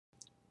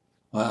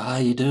Well, how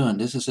you doing?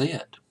 This is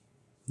it.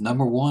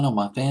 Number one on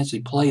my fancy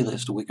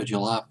playlist the week of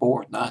July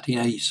 4th,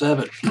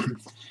 1987.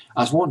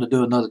 I was wanting to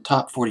do another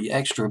top 40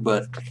 extra,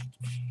 but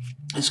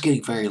it's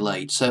getting very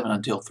late, 7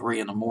 until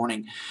 3 in the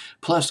morning.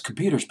 Plus, the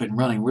computer's been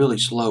running really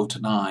slow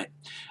tonight.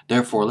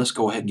 Therefore, let's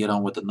go ahead and get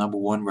on with the number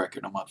one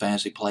record on my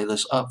fancy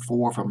playlist. Up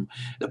four from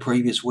the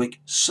previous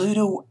week,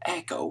 Pseudo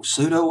Echo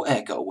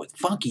with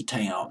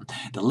Funkytown,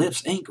 the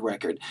Lips Inc.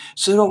 record.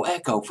 Pseudo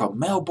Echo from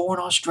Melbourne,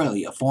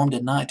 Australia, formed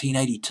in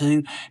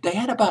 1982. They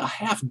had about a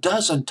half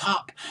dozen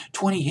top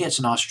 20 hits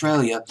in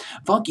Australia.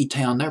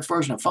 Funkytown, their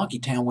version of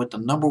Funkytown, went to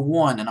number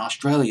one in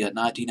Australia in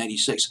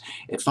 1986.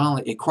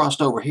 It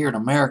crossed over here in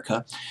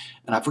America,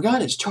 and I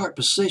forgot its chart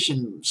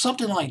position,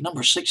 something like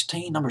number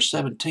 16, number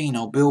 17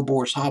 on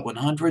Billboard's Hot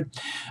 100.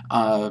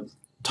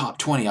 Top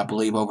 20, I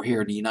believe, over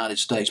here in the United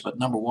States, but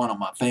number one on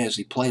my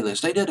fantasy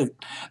playlist. They did a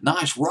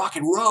nice rock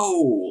and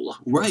roll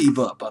rave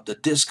up of the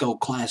disco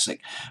classic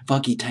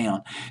Funky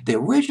Town. The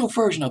original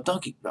version of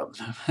Donkey Town,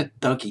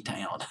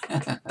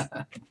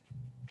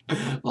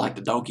 like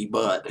the donkey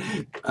butt,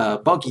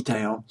 Funky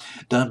Town,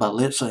 done by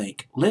Lips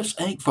Inc. Lips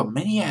Inc. from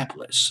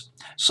Minneapolis.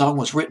 Song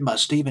was written by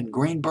Stephen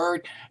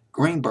Greenberg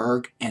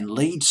and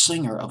lead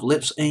singer of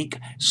Lips Inc.,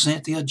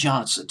 Cynthia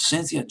Johnson.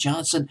 Cynthia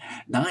Johnson,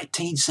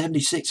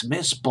 1976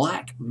 Miss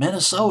Black,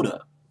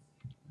 Minnesota,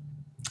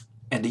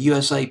 and the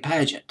USA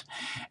pageant.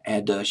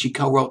 And she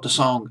co-wrote the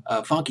song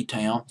Funky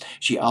Town.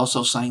 She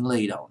also sang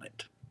lead on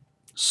it.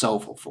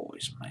 Soulful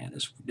voice, man.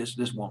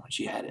 This woman,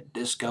 she had it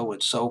disco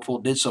and soulful.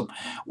 Did some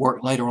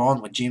work later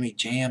on with Jimmy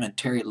Jam and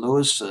Terry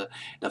Lewis,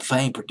 the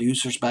famed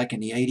producers back in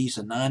the 80s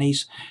and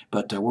 90s.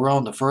 But we're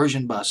on the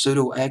version by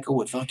Pseudo Echo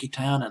with Funky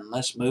Town, and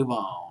let's move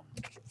on.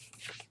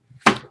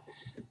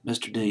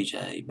 Mr.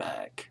 DJ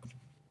back.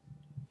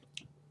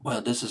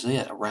 Well, this is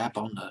it. A wrap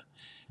on the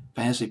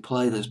fancy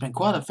playlist. It's been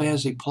quite a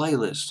fancy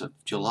playlist of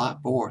July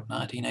 4th,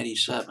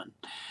 1987.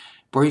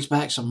 Brings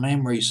back some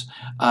memories.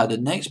 The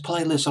next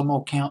playlist I'm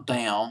gonna count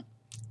down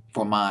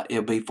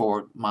it'll be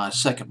for my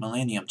Second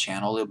Millennium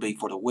channel. It'll be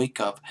for the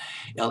week of,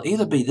 it'll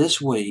either be this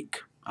week.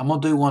 I'm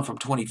gonna do one from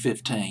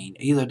 2015.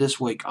 Either this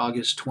week,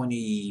 August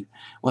 20.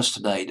 What's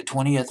today? The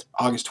 20th,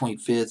 August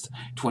 25th,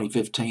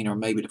 2015, or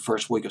maybe the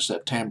first week of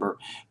September.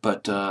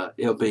 But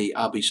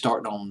I'll be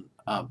starting on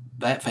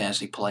that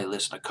fantasy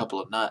playlist in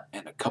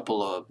a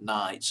couple of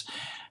nights.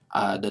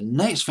 The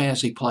next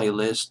fantasy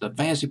playlist, the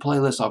fantasy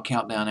playlist I'll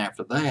count down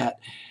after that,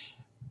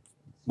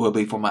 will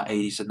be for my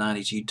 80s and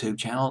 90s YouTube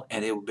channel,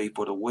 and it will be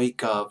for the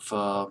week of,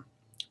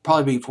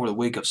 probably be for the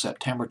week of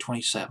September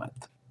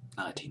 27th,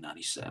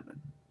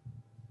 1997.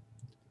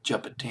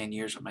 Jumping 10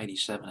 years from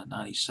 87 to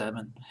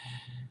 97.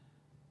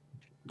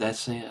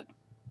 That's it.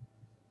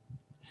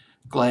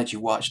 Glad you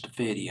watched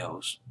the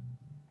videos.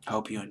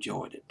 Hope you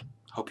enjoyed it.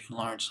 Hope you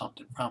learned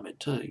something from it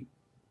too.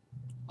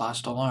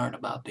 Lots to learn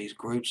about these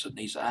groups and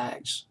these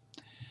acts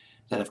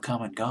that have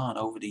come and gone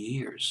over the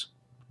years,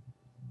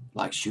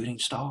 like shooting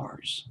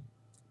stars.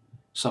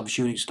 Some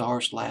shooting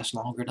stars last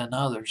longer than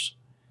others,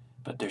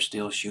 but they're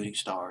still shooting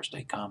stars.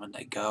 They come and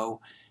they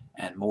go,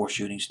 and more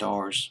shooting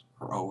stars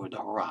are over the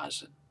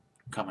horizon,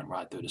 coming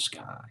right through the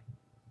sky.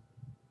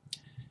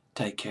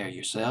 Take care of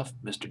yourself.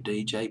 Mr.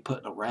 DJ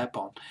putting a wrap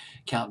on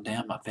counting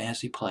down my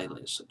fancy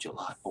playlist of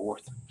July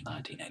 4th,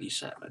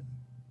 1987.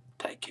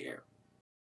 Take care.